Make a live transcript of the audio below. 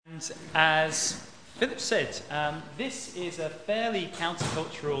And as Philip said, this is a fairly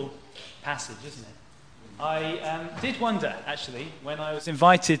countercultural passage, isn't it? I did wonder, actually, when I was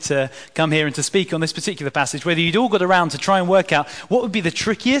invited to come here and to speak on this particular passage, whether you'd all got around to try and work out what would be the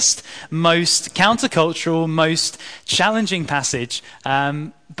trickiest, most countercultural, most challenging passage.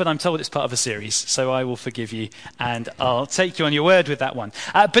 But I'm told it's part of a series, so I will forgive you, and I'll take you on your word with that one.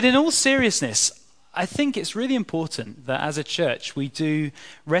 But in all seriousness, I think it's really important that as a church we do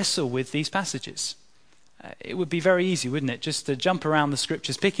wrestle with these passages. It would be very easy, wouldn't it, just to jump around the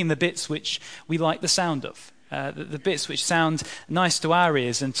scriptures, picking the bits which we like the sound of, the bits which sound nice to our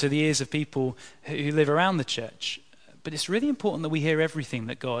ears and to the ears of people who live around the church. But it's really important that we hear everything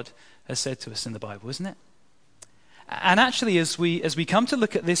that God has said to us in the Bible, isn't it? And actually, as we come to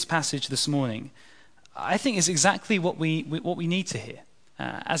look at this passage this morning, I think it's exactly what we need to hear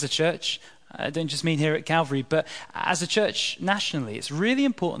as a church. I don't just mean here at Calvary, but as a church nationally. It's really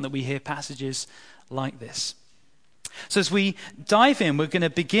important that we hear passages like this. So as we dive in, we're going to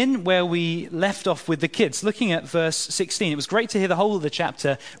begin where we left off with the kids, looking at verse 16. It was great to hear the whole of the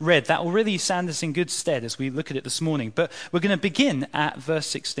chapter read. That will really stand us in good stead as we look at it this morning. But we're going to begin at verse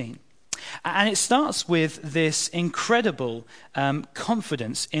 16. And it starts with this incredible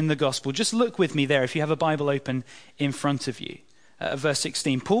confidence in the gospel. Just look with me there if you have a Bible open in front of you. Verse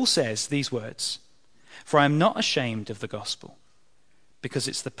 16, Paul says these words, "For I am not ashamed of the gospel, because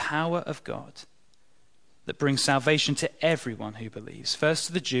it's the power of God that brings salvation to everyone who believes, first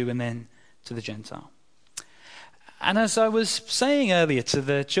to the Jew and then to the Gentile." And as I was saying earlier to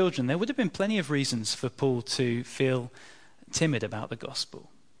the children, there would have been plenty of reasons for Paul to feel timid about the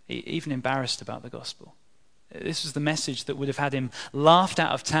gospel, even embarrassed about the gospel. This was the message that would have had him laughed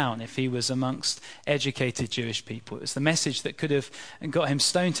out of town if he was amongst educated Jewish people. It was the message that could have got him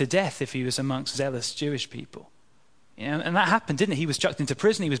stoned to death if he was amongst zealous Jewish people. You know, and that happened, didn't it? He was chucked into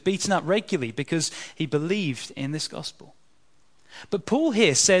prison. He was beaten up regularly because he believed in this gospel. But Paul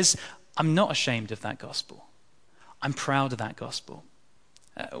here says, I'm not ashamed of that gospel. I'm proud of that gospel.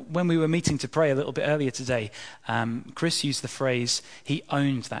 When we were meeting to pray a little bit earlier today, Chris used the phrase, he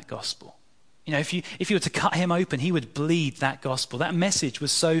owned that gospel. You know, if you were to cut him open, he would bleed that gospel. That message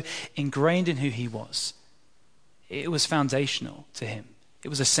was so ingrained in who he was. It was foundational to him. It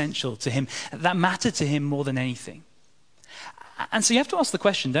was essential to him. That mattered to him more than anything. And so you have to ask the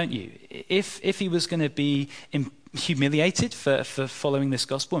question, don't you? If he was going to be humiliated for following this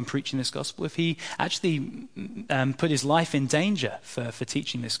gospel and preaching this gospel, if he actually put his life in danger for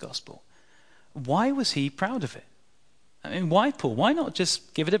teaching this gospel, why was he proud of it? I mean, why, Paul? Why not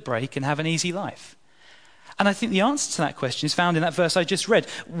just give it a break and have an easy life? And I think the answer to that question is found in that verse I just read.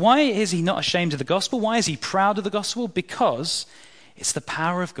 Why is he not ashamed of the gospel? Why is he proud of the gospel? Because it's the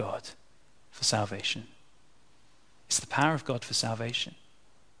power of God for salvation. It's the power of God for salvation.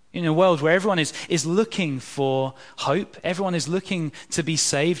 In a world where everyone is looking for hope, everyone is looking to be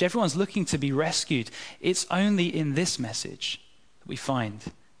saved, everyone's looking to be rescued, it's only in this message that we find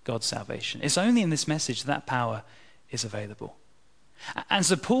God's salvation. It's only in this message that power is available. And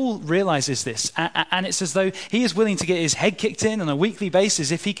so Paul realizes this, and it's as though he is willing to get his head kicked in on a weekly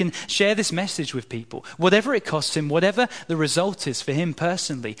basis if he can share this message with people. Whatever it costs him, whatever the result is for him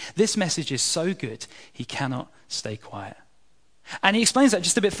personally, this message is so good, he cannot stay quiet. And he explains that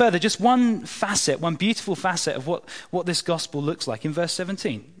just a bit further, just one facet, one beautiful facet of what this gospel looks like in verse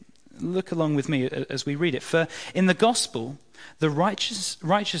 17. Look along with me as we read it. For in the gospel, the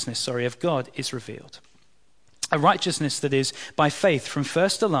righteousness of God is revealed. A righteousness that is by faith from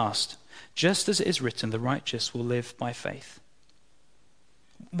first to last, just as it is written, the righteous will live by faith.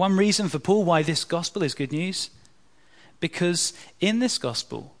 One reason for Paul why this gospel is good news, because in this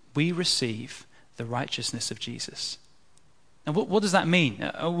gospel we receive the righteousness of Jesus. Now what does that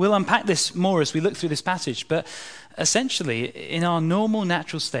mean? We'll unpack this more as we look through this passage, but essentially in our normal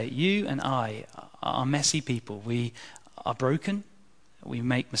natural state, you and I are messy people. We are broken. We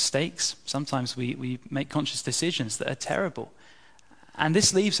make mistakes. Sometimes we make conscious decisions that are terrible. And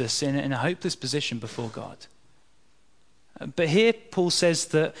this leaves us in a hopeless position before God. But here Paul says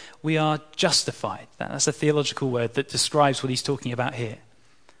that we are justified. That's a theological word that describes what he's talking about here.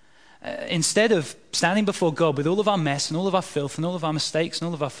 Instead of standing before God with all of our mess and all of our filth and all of our mistakes and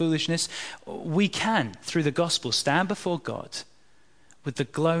all of our foolishness, we can, through the gospel, stand before God with the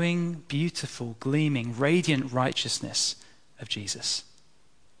glowing, beautiful, gleaming, radiant righteousness of Jesus.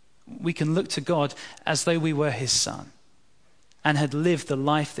 We can look to God as though we were his son and had lived the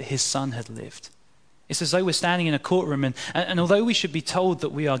life that his son had lived. It's as though we're standing in a courtroom and although we should be told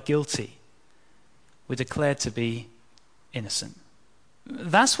that we are guilty, we're declared to be innocent.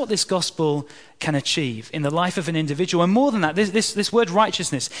 That's what this gospel can achieve in the life of an individual. And more than that, this word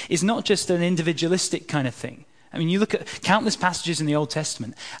righteousness is not just an individualistic kind of thing. I mean, you look at countless passages in the Old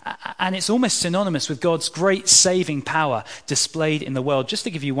Testament, and it's almost synonymous with God's great saving power displayed in the world. Just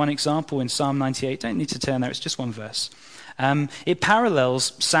to give you one example, in Psalm 98, don't need to turn there, it's just one verse. It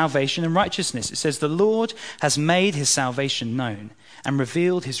parallels salvation and righteousness. It says, "The Lord has made his salvation known and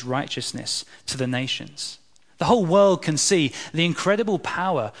revealed his righteousness to the nations." The whole world can see the incredible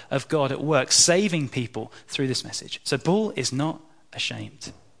power of God at work, saving people through this message. So Paul is not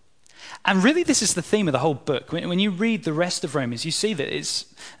ashamed. And really, this is the theme of the whole book. When you read the rest of Romans, you see that it's,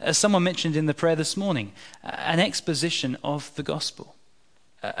 as someone mentioned in the prayer this morning, an exposition of the gospel,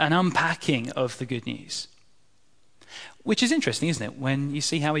 an unpacking of the good news. Which is interesting, isn't it, when you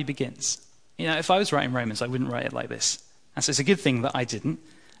see how he begins? You know, if I was writing Romans, I wouldn't write it like this. And so it's a good thing that I didn't.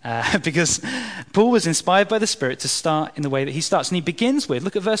 Because Paul was inspired by the Spirit to start in the way that he starts. And he begins with,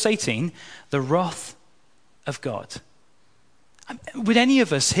 look at verse 18, the wrath of God. Would any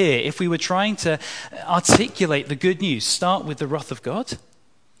of us here, if we were trying to articulate the good news, start with the wrath of God?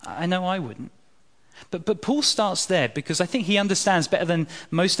 I know I wouldn't. But Paul starts there because I think he understands better than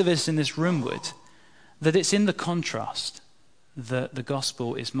most of us in this room would that it's in the contrast that the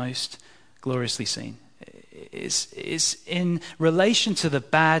gospel is most gloriously seen. Is in relation to the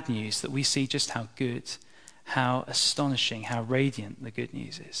bad news that we see just how good, how astonishing, how radiant the good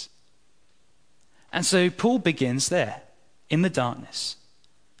news is. And so Paul begins there, in the darkness,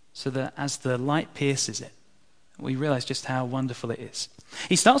 so that as the light pierces it, we realize just how wonderful it is.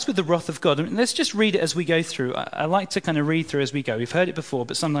 He starts with the wrath of God. And let's just read it as we go through. I like to kind of read through as we go. We've heard it before,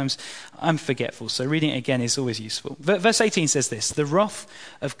 but sometimes I'm forgetful, so reading it again is always useful. Verse 18 says this, "The wrath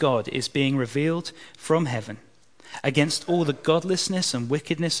of God is being revealed from heaven against all the godlessness and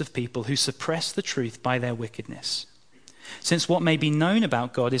wickedness of people who suppress the truth by their wickedness. Since what may be known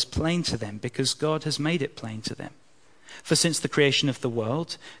about God is plain to them, because God has made it plain to them. For since the creation of the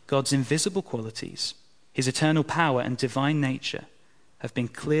world, God's invisible qualities, his eternal power and divine nature, have been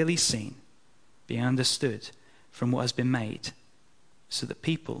clearly seen, being understood from what has been made, so that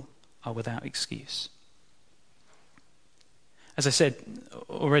people are without excuse." As I said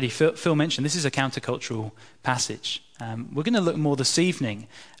already, Phil mentioned, this is a countercultural passage. We're going to look more this evening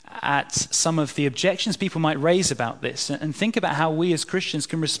at some of the objections people might raise about this and think about how we as Christians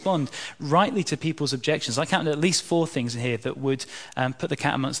can respond rightly to people's objections. I counted at least 4 things in here that would put the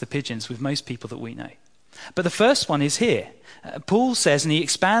cat amongst the pigeons with most people that we know. But the first one is here. Paul says, and he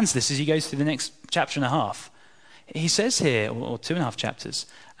expands this as he goes through the next chapter and a half. He says here, or 2.5 chapters,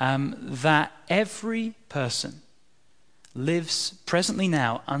 that every person lives presently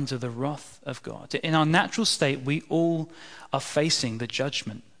now under the wrath of God. In our natural state, we all are facing the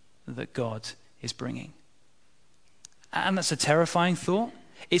judgment that God is bringing. And that's a terrifying thought.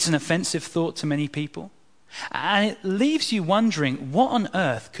 It's an offensive thought to many people. And it leaves you wondering, what on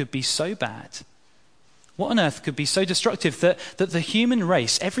earth could be so bad? What on earth could be so destructive that the human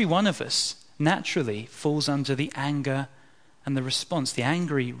race, every one of us, naturally falls under the anger and the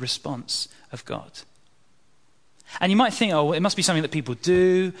angry response of God? And you might think, oh, it must be something that people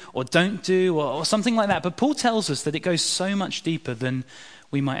do or don't do or something like that. But Paul tells us that it goes so much deeper than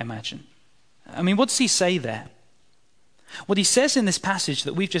we might imagine. I mean, what does he say there? What he says in this passage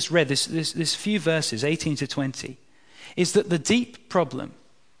that we've just read, this few verses, 18 to 20, is that the deep problem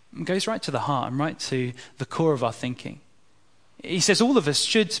goes right to the heart and right to the core of our thinking. He says all of us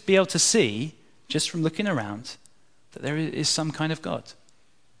should be able to see, just from looking around, that there is some kind of God.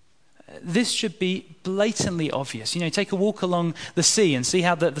 This should be blatantly obvious. You know, take a walk along the sea and see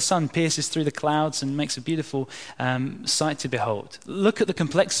how the sun pierces through the clouds and makes a beautiful sight to behold. Look at the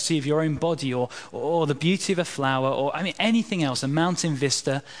complexity of your own body or the beauty of a flower or, anything else, a mountain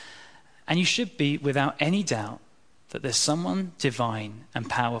vista. And you should be without any doubt that there's someone divine and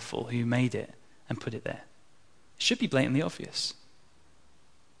powerful who made it and put it there. It should be blatantly obvious.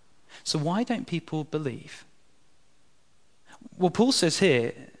 So why don't people believe? Well, Paul says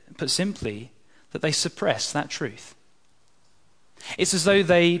here, put simply, that they suppress that truth. It's as though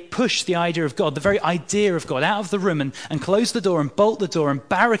they push the idea of God, the very idea of God, out of the room and close the door and bolt the door and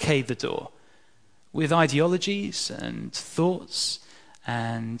barricade the door with ideologies and thoughts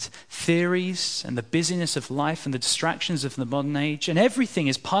and theories and the busyness of life and the distractions of the modern age. And everything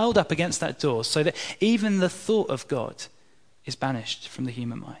is piled up against that door so that even the thought of God is banished from the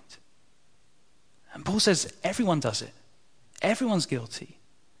human mind. And Paul says everyone does it. Everyone's guilty.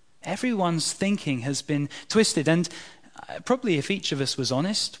 Everyone's thinking has been twisted. And probably if each of us was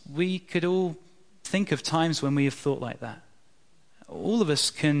honest, we could all think of times when we have thought like that. All of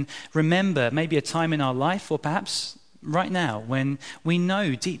us can remember maybe a time in our life, or perhaps right now when we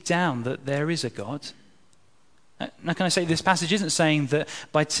know deep down that there is a God? Now, can I say this passage isn't saying that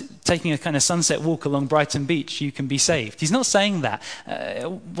by taking a kind of sunset walk along Brighton Beach you can be saved. He's not saying that.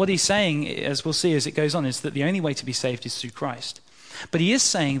 What he's saying, as we'll see as it goes on, is that the only way to be saved is through Christ. But he is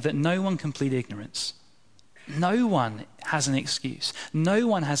saying that no one can plead ignorance. No one has an excuse. No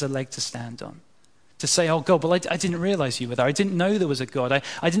one has a leg to stand on. To say, oh God, well I didn't realize you were there. I didn't know there was a God. I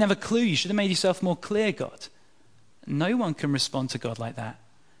didn't have a clue. You should have made yourself more clear, God. No one can respond to God like that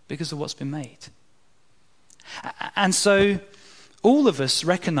because of what's been made. And so all of us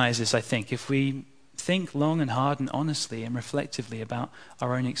recognize this, I think, if we think long and hard and honestly and reflectively about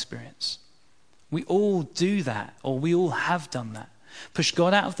our own experience. We all do that, or we all have done that. Pushed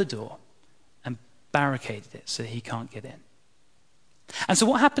God out of the door and barricaded it so he can't get in. And so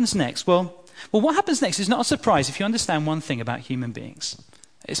what happens next? Well, what happens next is not a surprise if you understand one thing about human beings.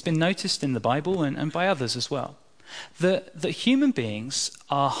 It's been noticed in the Bible and by others as well, that human beings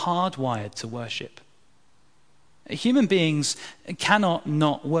are hardwired to worship. Human beings cannot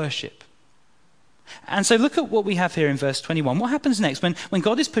not worship. And so look at what we have here in verse 21. What happens next when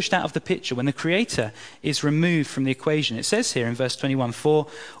God is pushed out of the picture, when the Creator is removed from the equation? It says here in verse 21, "For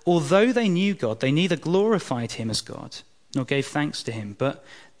although they knew God, they neither glorified him as God, nor gave thanks to him, but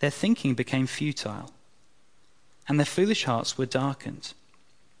their thinking became futile, and their foolish hearts were darkened.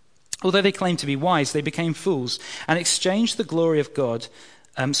 Although they claimed to be wise, they became fools, and exchanged the glory of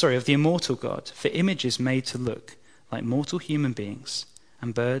of the immortal God, for images made to look like mortal human beings,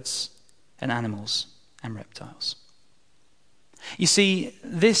 and birds, and animals, and reptiles." You see,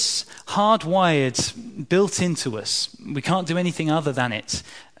 this hardwired, built into us, we can't do anything other than it,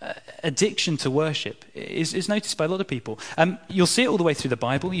 addiction to worship is noticed by a lot of people. You'll see it all the way through the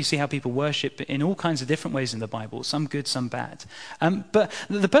Bible. You see how people worship in all kinds of different ways in the Bible, some good, some bad. But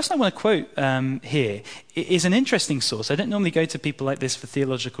the person I want to quote here is an interesting source. I don't normally go to people like this for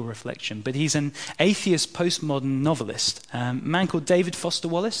theological reflection, but he's an atheist postmodern novelist, a man called David Foster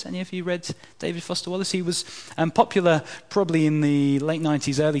Wallace. Any of you read David Foster Wallace? He was popular probably in the late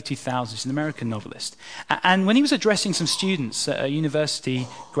 90s, early 2000s. He's an American novelist. And when he was addressing some students at a university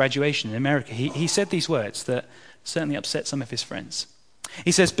graduation in America, he said these words that certainly upset some of his friends.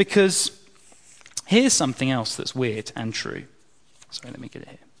 He says, "Because here's something else that's weird and true." Sorry, let me get it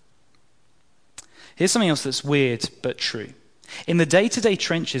here. Here's something else that's weird but true. In the day-to-day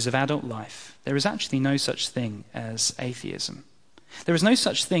trenches of adult life, there is actually no such thing as atheism. There is no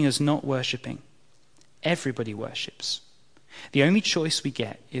such thing as not worshipping. Everybody worships. The only choice we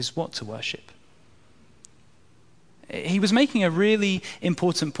get is what to worship. He was making a really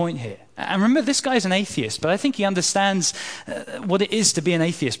important point here. And remember, this guy's an atheist, but I think he understands what it is to be an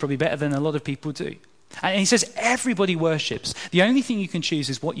atheist probably better than a lot of people do. And he says everybody worships. The only thing you can choose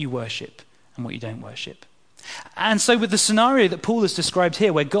is what you worship and what you don't worship. And so with the scenario that Paul has described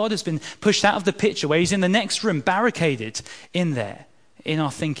here, where God has been pushed out of the picture, where he's in the next room, barricaded in there, in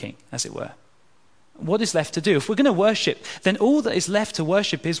our thinking, as it were, what is left to do? If we're going to worship, then all that is left to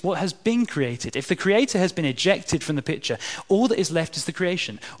worship is what has been created. If the Creator has been ejected from the picture, all that is left is the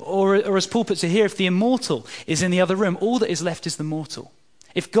creation. Or as Paul puts it here, if the immortal is in the other room, all that is left is the mortal.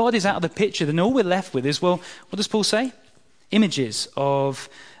 If God is out of the picture, then all we're left with is, well, what does Paul say? Images of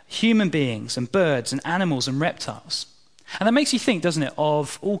human beings and birds and animals and reptiles. And that makes you think, doesn't it,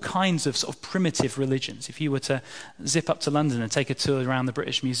 of all kinds of sort of primitive religions. If you were to zip up to London and take a tour around the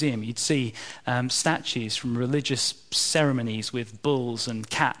British Museum, you'd see statues from religious ceremonies with bulls and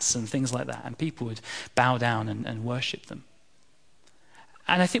cats and things like that, and people would bow down and worship them.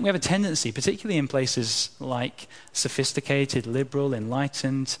 And I think we have a tendency, particularly in places like sophisticated, liberal,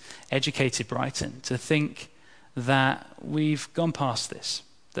 enlightened, educated Brighton, to think that we've gone past this,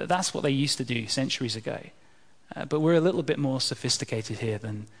 that that's what they used to do centuries ago. But we're a little bit more sophisticated here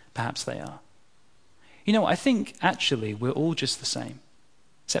than perhaps they are. You know, I think actually we're all just the same,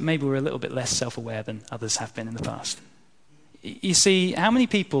 except maybe we're a little bit less self-aware than others have been in the past. You see, how many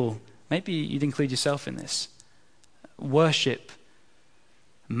people, maybe you'd include yourself in this, worship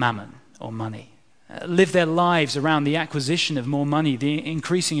mammon or money, live their lives around the acquisition of more money, the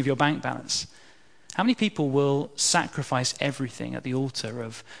increasing of your bank balance? How many people will sacrifice everything at the altar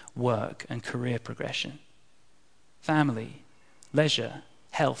of work and career progression? Family, leisure,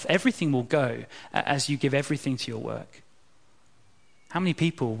 health, everything will go as you give everything to your work. How many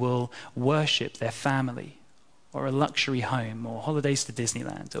people will worship their family or a luxury home or holidays to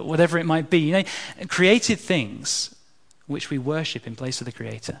Disneyland or whatever it might be? You know, created things which we worship in place of the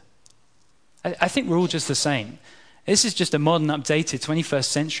Creator. I think we're all just the same, This is just a modern, updated 21st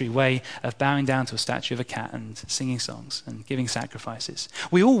century way of bowing down to a statue of a cat and singing songs and giving sacrifices.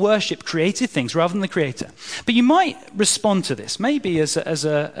 We all worship created things rather than the Creator. But you might respond to this. Maybe as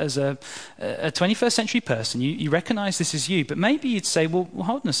a 21st century person, you recognize this as you, but maybe you'd say, well,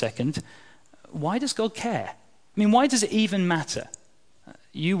 hold on a second. Why does God care? I mean, why does it even matter?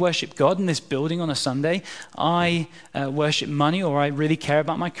 You worship God in this building on a Sunday. I worship money, or I really care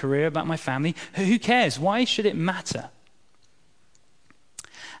about my career, about my family. Who cares? Why should it matter?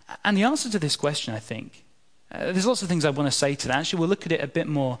 And the answer to this question, I think, there's lots of things I want to say to that. Actually, we'll look at it a bit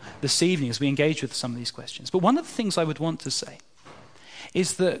more this evening as we engage with some of these questions. But one of the things I would want to say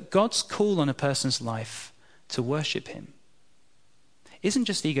is that God's call on a person's life to worship him isn't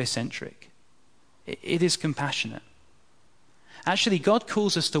just egocentric. It is compassionate. Actually, God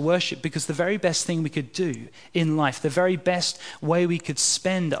calls us to worship because the very best thing we could do in life, the very best way we could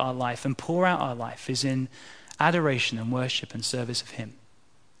spend our life and pour out our life is in adoration and worship and service of him.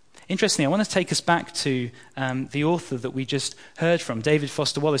 Interestingly, I want to take us back to the author that we just heard from, David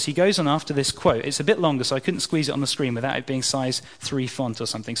Foster Wallace. He goes on after this quote. It's a bit longer, so I couldn't squeeze it on the screen without it being size 3 font or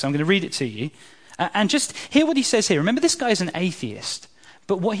something. So I'm going to read it to you. And just hear what he says here. Remember, this guy is an atheist.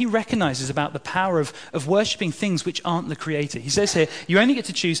 But what he recognizes about the power of worshipping things which aren't the Creator. He says here, you only get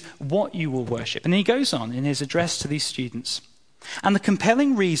to choose what you will worship. And then he goes on in his address to these students. And the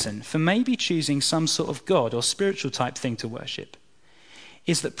compelling reason for maybe choosing some sort of God or spiritual type thing to worship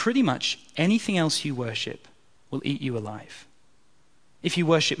is that pretty much anything else you worship will eat you alive. If you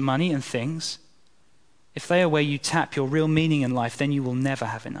worship money and things, if they are where you tap your real meaning in life, then you will never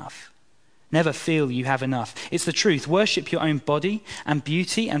have enough. Never feel you have enough. It's the truth. Worship your own body and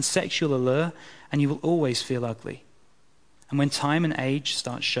beauty and sexual allure, and you will always feel ugly. And when time and age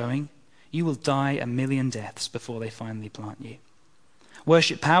start showing, you will die a million deaths before they finally plant you.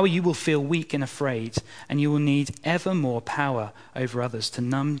 Worship power, you will feel weak and afraid, and you will need ever more power over others to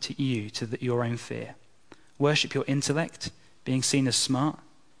numb to you your own fear. Worship your intellect, being seen as smart,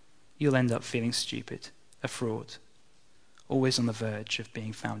 you'll end up feeling stupid, a fraud, always on the verge of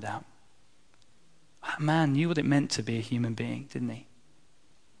being found out. That man knew what it meant to be a human being, didn't he?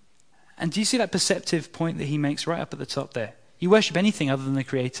 And do you see that perceptive point that he makes right up at the top there? You worship anything other than the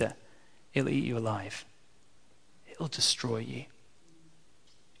Creator, it'll eat you alive. It'll destroy you.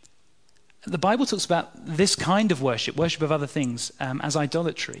 The Bible talks about this kind of worship of other things, as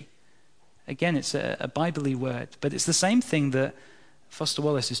idolatry. Again, it's a Bible-y word, but it's the same thing that Foster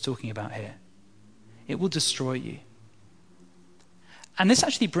Wallace is talking about here. It will destroy you. And this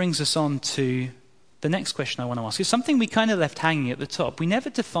actually brings us on to the next question I want to ask. It's something we kind of left hanging at the top. We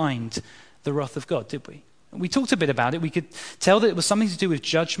never defined the wrath of God, did we? We talked a bit about it. We could tell that it was something to do with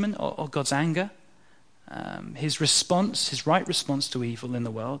judgment or God's anger, his response, his right response to evil in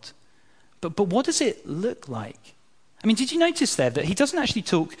the world. But what does it look like? I mean, did you notice there that he doesn't actually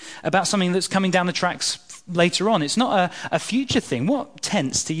talk about something that's coming down the tracks later on? It's not a future thing. What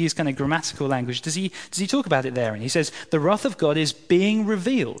tense, to use kind of grammatical language, does he talk about it there? And he says, the wrath of God is being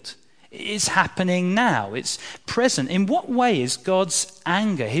revealed. It's happening now. It's present. In what way is God's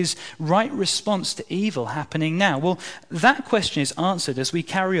anger, his right response to evil, happening now? Well, that question is answered as we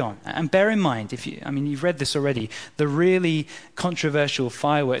carry on. And bear in mind, you've read this already, the really controversial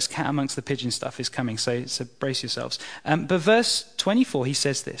fireworks, cat amongst the pigeon stuff is coming, so brace yourselves. But verse 24, he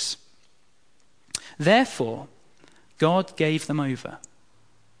says this. Therefore, God gave them over.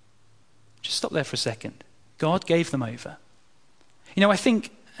 Just stop there for a second. God gave them over. I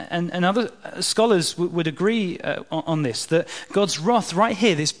think and other scholars would agree on this, that God's wrath right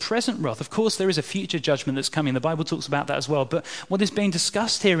here, this present wrath, of course there is a future judgment that's coming. The Bible talks about that as well. But what is being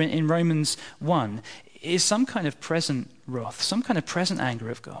discussed here in Romans 1 is some kind of present wrath, some kind of present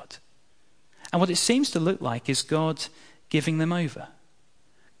anger of God. And what it seems to look like is God giving them over.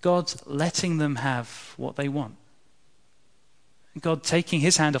 God letting them have what they want. God taking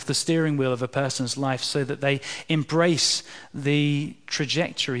his hand off the steering wheel of a person's life so that they embrace the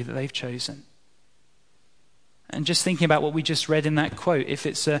trajectory that they've chosen. And just thinking about what we just read in that quote, if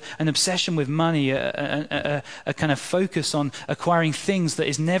it's an obsession with money, a kind of focus on acquiring things that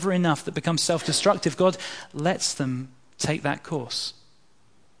is never enough, that becomes self-destructive, God lets them take that course.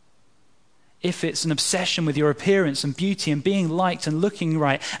 If it's an obsession with your appearance and beauty and being liked and looking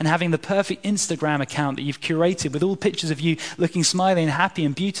right and having the perfect Instagram account that you've curated with all pictures of you looking smiling and happy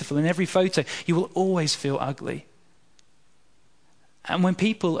and beautiful in every photo, you will always feel ugly. And when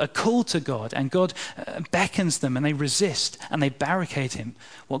people are called to God and God beckons them and they resist and they barricade him,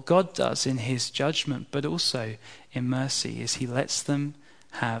 what God does in his judgment but also in mercy is he lets them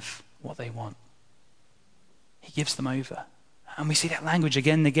have what they want. He gives them over. And we see that language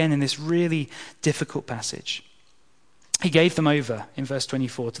again and again in this really difficult passage. He gave them over, in verse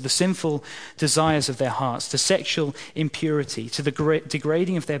 24, to the sinful desires of their hearts, to sexual impurity, to the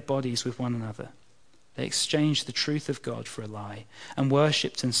degrading of their bodies with one another. They exchanged the truth of God for a lie and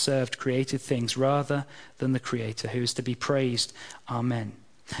worshipped and served created things rather than the Creator, who is to be praised. Amen.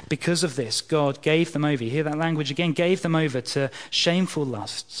 Because of this, God gave them over, you hear that language again, gave them over to shameful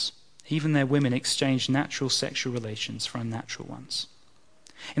lusts. Even their women exchanged natural sexual relations for unnatural ones.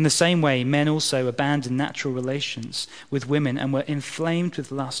 In the same way, men also abandoned natural relations with women and were inflamed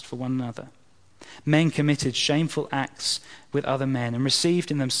with lust for one another. Men committed shameful acts with other men and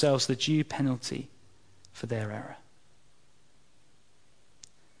received in themselves the due penalty for their error.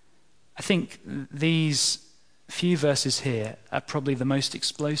 I think these few verses here are probably the most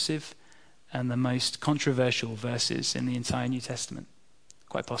explosive and the most controversial verses in the entire New Testament,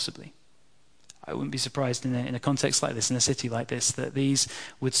 quite possibly. I wouldn't be surprised in a context like this, in a city like this, that these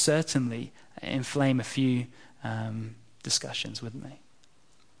would certainly inflame a few discussions, wouldn't they?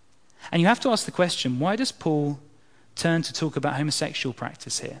 And you have to ask the question, why does Paul turn to talk about homosexual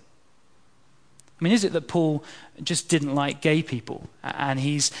practice here? I mean, is it that Paul just didn't like gay people and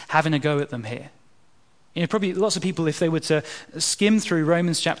he's having a go at them here? You know, probably lots of people, if they were to skim through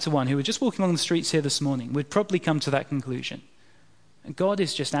Romans chapter 1, who were just walking along the streets here this morning, would probably come to that conclusion. God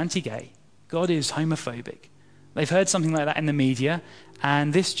is just anti-gay. God is homophobic. They've heard something like that in the media,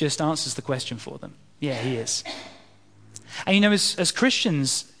 and this just answers the question for them. Yeah, he is. And you know, as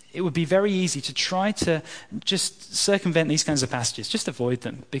Christians, it would be very easy to try to just circumvent these kinds of passages, just avoid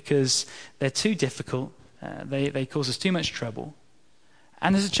them, because they're too difficult, they cause us too much trouble.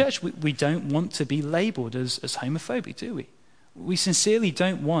 And as a church, we don't want to be labeled as homophobic, do we? We sincerely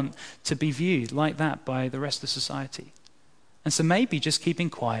don't want to be viewed like that by the rest of society. And so maybe just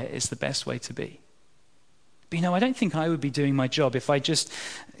keeping quiet is the best way to be. But you know, I don't think I would be doing my job if I just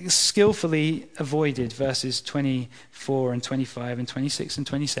skillfully avoided verses 24 and 25 and 26 and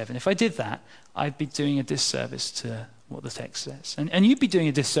 27. If I did that, I'd be doing a disservice to what the text says. And you'd be doing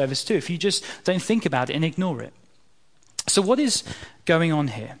a disservice too if you just don't think about it and ignore it. So what is going on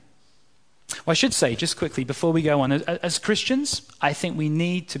here? Well, I should say, just quickly, before we go on, as Christians, I think we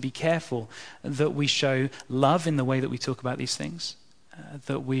need to be careful that we show love in the way that we talk about these things,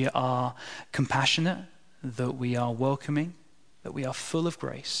 that we are compassionate, that we are welcoming, that we are full of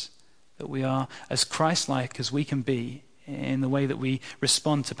grace, that we are as Christ-like as we can be in the way that we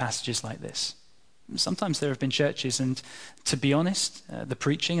respond to passages like this. Sometimes there have been churches, and to be honest, the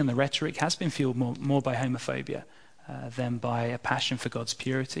preaching and the rhetoric has been fueled more by homophobia than by a passion for God's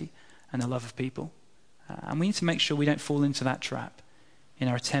purity and a love of people. And we need to make sure we don't fall into that trap in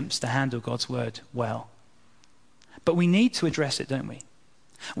our attempts to handle God's word well. But we need to address it, don't we?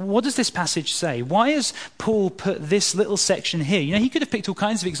 What does this passage say? Why has Paul put this little section here? You know, he could have picked all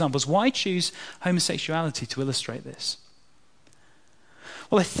kinds of examples. Why choose homosexuality to illustrate this?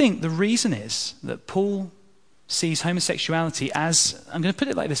 Well, I think the reason is that Paul sees homosexuality as, I'm going to put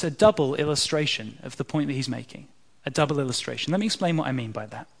it like this, a double illustration of the point that he's making. A double illustration. Let me explain what I mean by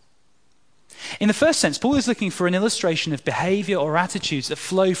that. In the first sense, Paul is looking for an illustration of behavior or attitudes that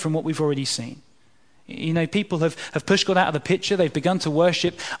flow from what we've already seen. You know, people have pushed God out of the picture. They've begun to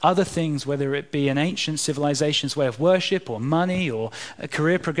worship other things, whether it be an ancient civilization's way of worship, or money, or a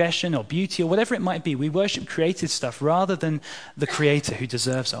career progression, or beauty, or whatever it might be. We worship created stuff rather than the Creator who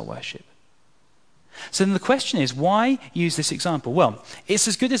deserves our worship. So then the question is, why use this example? Well, it's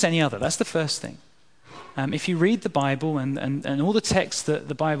as good as any other. That's the first thing. If you read the Bible and all the texts that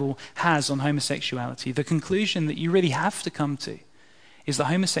the Bible has on homosexuality, the conclusion that you really have to come to is that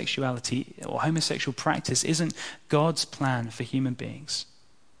homosexuality or homosexual practice isn't God's plan for human beings.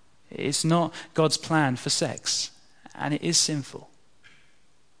 It's not God's plan for sex, and it is sinful.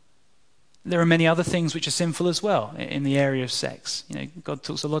 There are many other things which are sinful as well in the area of sex. You know, God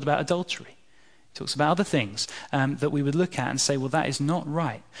talks a lot about adultery. He talks about other things that we would look at and say, well, that is not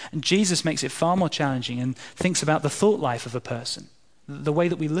right. And Jesus makes it far more challenging and thinks about the thought life of a person, the way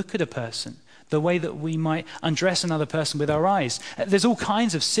that we look at a person, the way that we might undress another person with our eyes. There's all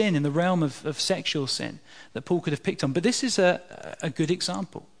kinds of sin in the realm of sexual sin that Paul could have picked on. But this is a good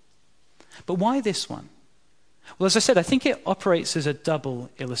example. But why this one? Well, as I said, I think it operates as a double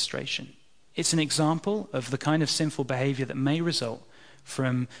illustration. It's an example of the kind of sinful behavior that may result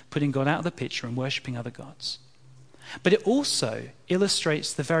from putting God out of the picture and worshipping other gods. But it also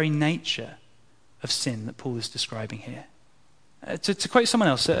illustrates the very nature of sin that Paul is describing here. To quote someone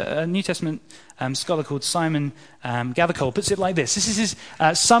else, a New Testament scholar called Simon Gathercole puts it like this. This is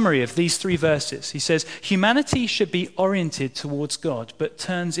his summary of these three verses. He says, humanity should be oriented towards God, but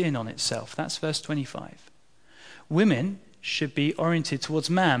turns in on itself. That's verse 25. Women should be oriented towards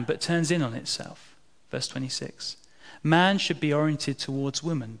man, but turns in on itself. Verse 26. Man should be oriented towards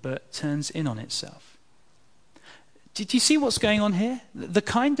woman, but turns in on itself. Did you see what's going on here? The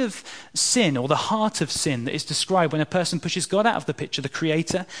kind of sin, or the heart of sin, that is described when a person pushes God out of the picture, the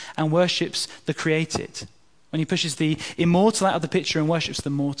creator, and worships the created. When he pushes the immortal out of the picture and worships the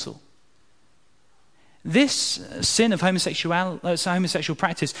mortal. This sin of homosexual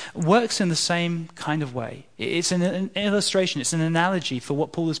practice works in the same kind of way. It's an illustration, it's an analogy for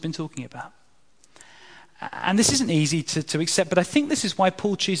what Paul has been talking about. And this isn't easy to accept, but I think this is why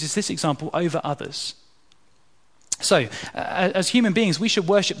Paul chooses this example over others. So, as human beings, we should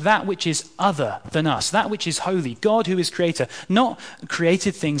worship that which is other than us, that which is holy, God who is creator, not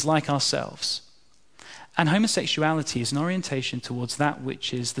created things like ourselves. And homosexuality is an orientation towards that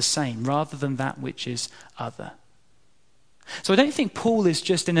which is the same, rather than that which is other. So I don't think Paul is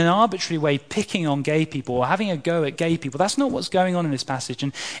just in an arbitrary way picking on gay people or having a go at gay people. That's not what's going on in this passage.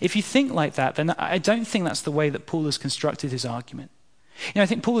 And if you think like that, then I don't think that's the way that Paul has constructed his argument. I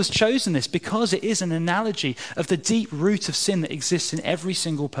think Paul has chosen this because it is an analogy of the deep root of sin that exists in every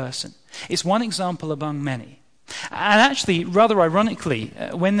single person. It's one example among many. And actually, rather ironically,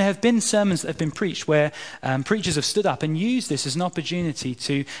 when there have been sermons that have been preached where preachers have stood up and used this as an opportunity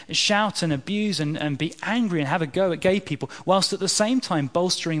to shout and abuse and be angry and have a go at gay people, whilst at the same time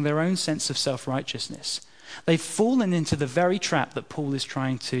bolstering their own sense of self-righteousness, they've fallen into the very trap that Paul is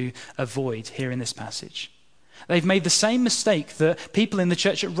trying to avoid here in this passage. They've made the same mistake that people in the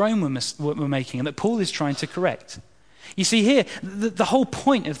church at Rome were making and that Paul is trying to correct. You see here, the whole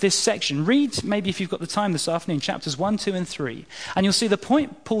point of this section, read maybe if you've got the time this afternoon, chapters 1, 2 and 3, and you'll see the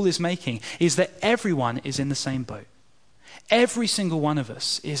point Paul is making is that everyone is in the same boat. Every single one of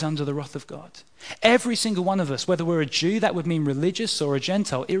us is under the wrath of God. Every single one of us, whether we're a Jew, that would mean religious, or a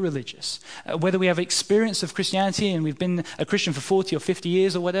Gentile, irreligious. Whether we have experience of Christianity and we've been a Christian for 40 or 50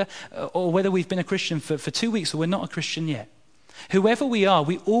 years or whatever, or whether we've been a Christian for 2 weeks or we're not a Christian yet. Whoever we are,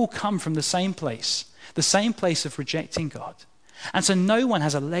 we all come from the same place of rejecting God. And so no one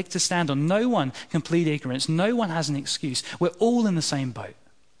has a leg to stand on. No one can plead ignorance. No one has an excuse. We're all in the same boat.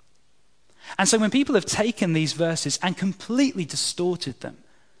 And so when people have taken these verses and completely distorted them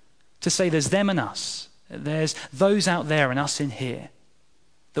to say there's them and us, there's those out there and us in here,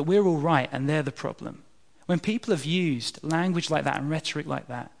 that we're all right and they're the problem. When people have used language like that and rhetoric like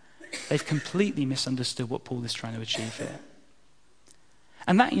that, they've completely misunderstood what Paul is trying to achieve here.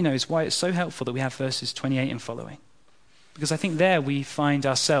 And that, is why it's so helpful that we have verses 28 and following. Because I think there we find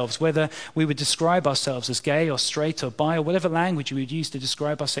ourselves, whether we would describe ourselves as gay or straight or bi or whatever language we would use to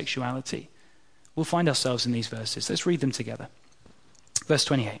describe our sexuality, we'll find ourselves in these verses. Let's read them together. Verse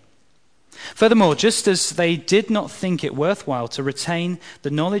 28. Furthermore, just as they did not think it worthwhile to retain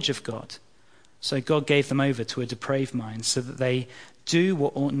the knowledge of God, so God gave them over to a depraved mind so that they do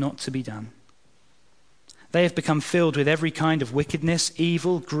what ought not to be done. They have become filled with every kind of wickedness,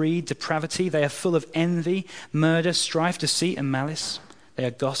 evil, greed, depravity. They are full of envy, murder, strife, deceit, and malice. They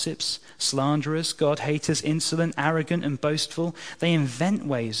are gossips, slanderers, God-haters, insolent, arrogant, and boastful. They invent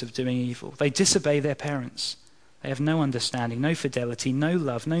ways of doing evil. They disobey their parents. They have no understanding, no fidelity, no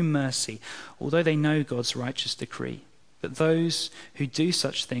love, no mercy, although they know God's righteous decree. But those who do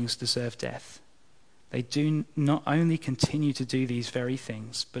such things deserve death. They do not only continue to do these very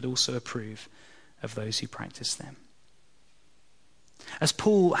things, but also approve of those who practice them. As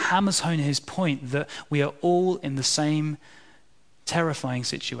Paul hammers home his point that we are all in the same terrifying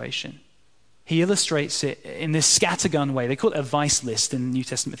situation, he illustrates it in this scattergun way. They call it a vice list in New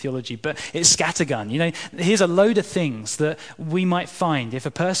Testament theology, but it's scattergun. Here's a load of things that we might find. If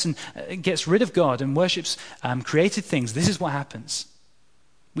a person gets rid of God and worships created things, this is what happens.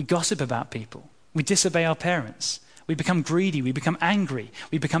 We gossip about people. We disobey our parents. We become greedy. We become angry.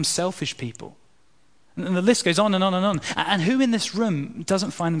 We become selfish people. And the list goes on and on and on. And who in this room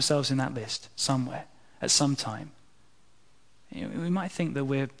doesn't find themselves in that list somewhere at some time? We might think that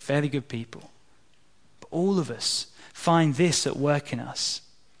we're fairly good people. But all of us find this at work in us.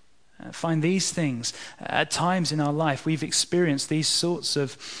 Find these things at times in our life. We've experienced these sorts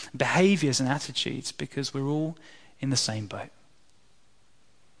of behaviors and attitudes because we're all in the same boat.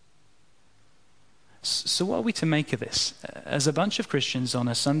 So what are we to make of this as a bunch of Christians on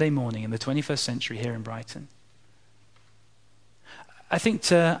a Sunday morning in the 21st century here in Brighton? I think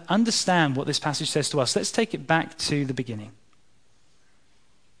to understand what this passage says to us, let's take it back to the beginning.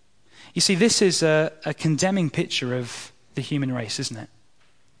 You see, this is a condemning picture of the human race, isn't it?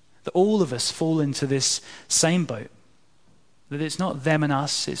 That all of us fall into this same boat. That it's not them and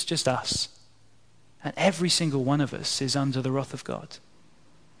us, it's just us. And every single one of us is under the wrath of God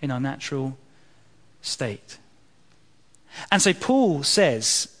in our natural state. And so Paul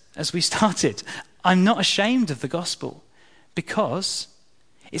says, as we started, I'm not ashamed of the gospel because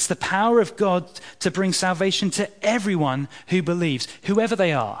it's the power of God to bring salvation to everyone who believes, whoever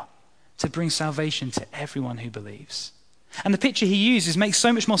they are, to bring salvation to everyone who believes. And the picture he uses makes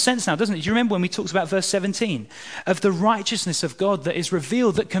so much more sense now, doesn't it? Do you remember when we talked about verse 17 of the righteousness of God that is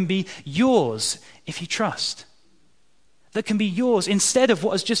revealed that can be yours if you trust? That can be yours instead of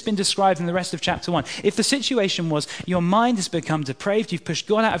what has just been described in the rest of chapter 1. If the situation was your mind has become depraved, you've pushed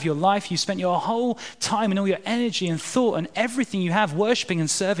God out of your life, you've spent your whole time and all your energy and thought and everything you have worshipping and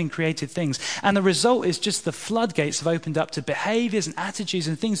serving created things, and the result is just the floodgates have opened up to behaviors and attitudes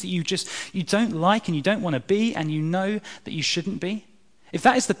and things that you don't like and you don't want to be and you know that you shouldn't be. If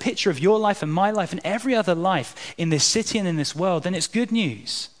that is the picture of your life and my life and every other life in this city and in this world, then it's good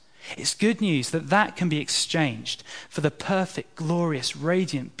news. It's good news that that can be exchanged for the perfect, glorious,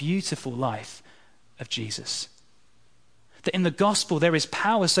 radiant, beautiful life of Jesus. That in the gospel there is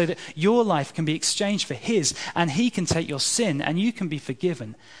power so that your life can be exchanged for his, and he can take your sin and you can be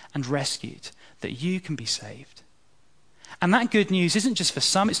forgiven and rescued, that you can be saved. And that good news isn't just for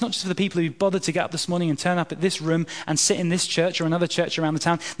some. It's not just for the people who bothered to get up this morning and turn up at this room and sit in this church or another church around the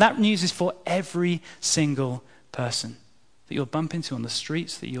town. That news is for every single person that you'll bump into on the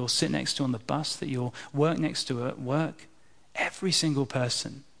streets, that you'll sit next to on the bus, that you'll work next to at work. Every single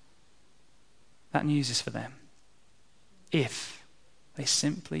person. That news is for them. If they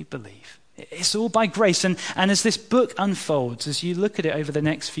simply believe. It's all by grace. And as this book unfolds, as you look at it over the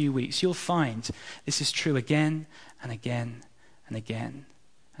next few weeks, you'll find this is true again and again and again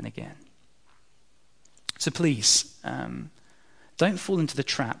and again. So please, don't fall into the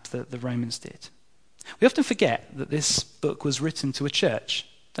trap that the Romans did. We often forget that this book was written to a church,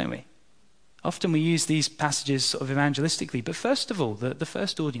 don't we? Often we use these passages sort of evangelistically, but first of all, the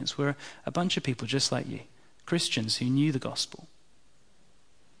first audience were a bunch of people just like you, Christians who knew the gospel.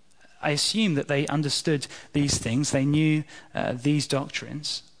 I assume that they understood these things, they knew these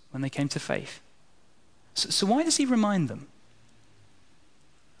doctrines when they came to faith. So why does he remind them?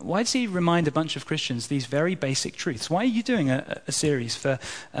 Why does he remind a bunch of Christians these very basic truths? Why are you doing a series for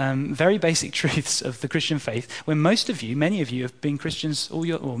very basic truths of the Christian faith when most of you, many of you, have been Christians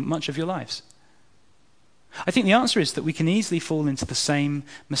or much of your lives? I think the answer is that we can easily fall into the same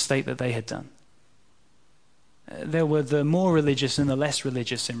mistake that they had done. There were the more religious and the less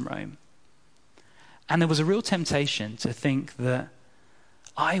religious in Rome. And there was a real temptation to think that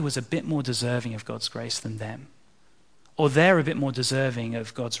I was a bit more deserving of God's grace than them. Or they're a bit more deserving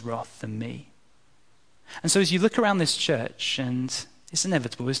of God's wrath than me. And so as you look around this church, and it's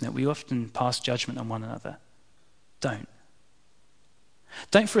inevitable, isn't it? We often pass judgment on one another. Don't.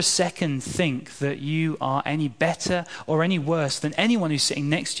 Don't for a second think that you are any better or any worse than anyone who's sitting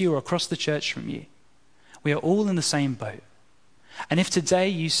next to you or across the church from you. We are all in the same boat. And if today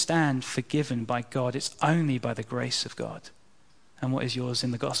you stand forgiven by God, it's only by the grace of God and what is yours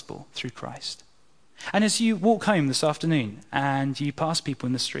in the gospel through Christ. And as you walk home this afternoon and you pass people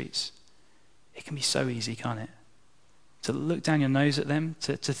in the streets, it can be so easy, can't it? To look down your nose at them,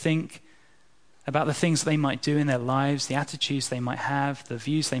 to think about the things that they might do in their lives, the attitudes they might have, the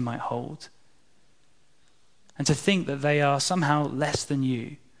views they might hold, and to think that they are somehow less than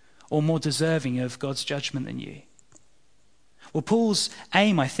you or more deserving of God's judgment than you. Well, Paul's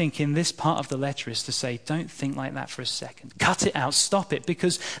aim, I think, in this part of the letter is to say, don't think like that for a second. Cut it out, stop it,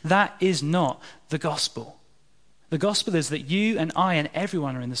 because that is not the gospel. The gospel is that you and I and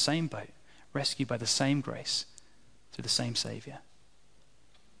everyone are in the same boat, rescued by the same grace through the same Savior.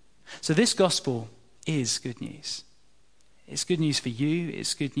 So this gospel is good news. It's good news for you,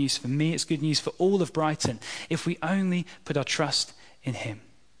 it's good news for me, it's good news for all of Brighton, if we only put our trust in him.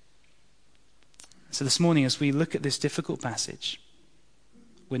 So this morning, as we look at this difficult passage,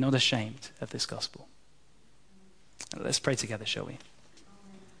 we're not ashamed of this gospel. Let's pray together, shall we?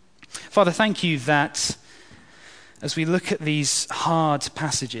 Father, thank you that as we look at these hard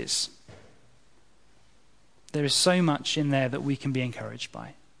passages, there is so much in there that we can be encouraged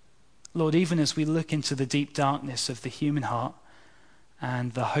by. Lord, even as we look into the deep darkness of the human heart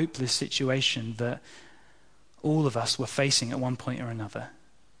and the hopeless situation that all of us were facing at one point or another,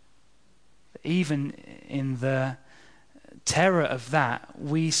 even in the terror of that,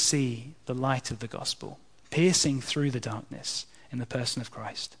 we see the light of the gospel piercing through the darkness in the person of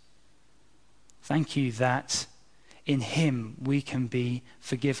Christ. Thank you that in him we can be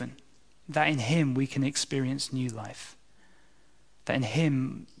forgiven, that in him we can experience new life, that in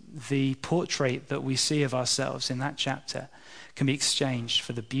him the portrait that we see of ourselves in that chapter can be exchanged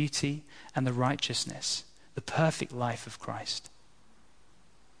for the beauty and the righteousness, the perfect life of Christ.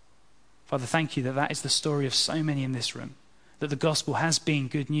 Father, thank you that that is the story of so many in this room, that the gospel has been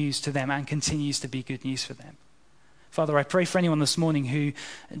good news to them and continues to be good news for them. Father, I pray for anyone this morning who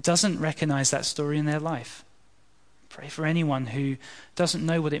doesn't recognize that story in their life. Pray for anyone who doesn't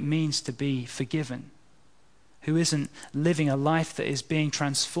know what it means to be forgiven, who isn't living a life that is being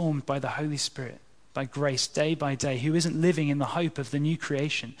transformed by the Holy Spirit, by grace, day by day, who isn't living in the hope of the new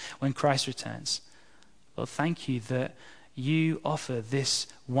creation when Christ returns. Lord, thank you that you offer this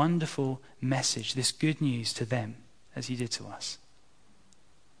wonderful message, this good news to them as you did to us.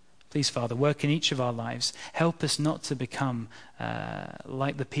 Please, Father, work in each of our lives. Help us not to become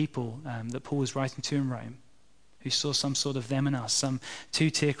like the people that Paul was writing to in Rome, who saw some sort of them and us, some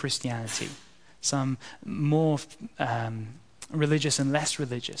two-tier Christianity, some more religious and less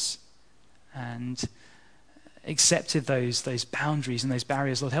religious, and accepted those boundaries and those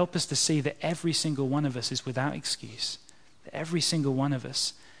barriers. Lord, help us to see that every single one of us is without excuse, that every single one of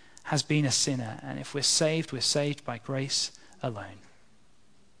us has been a sinner, and if we're saved by grace alone.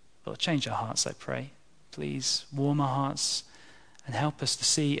 Lord, change our hearts, I pray. Please warm our hearts and help us to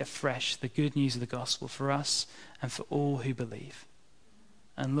see afresh the good news of the gospel for us and for all who believe.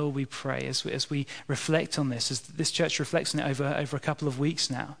 And Lord, we pray as we reflect on this, as this church reflects on it over a couple of weeks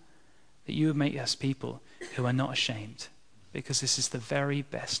now, that you would make us people who are not ashamed, because this is the very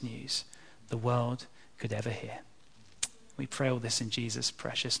best news the world could ever hear. We pray all this in Jesus'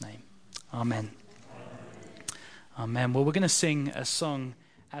 precious name. Amen. Amen. Well, we're going to sing a song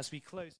as we close.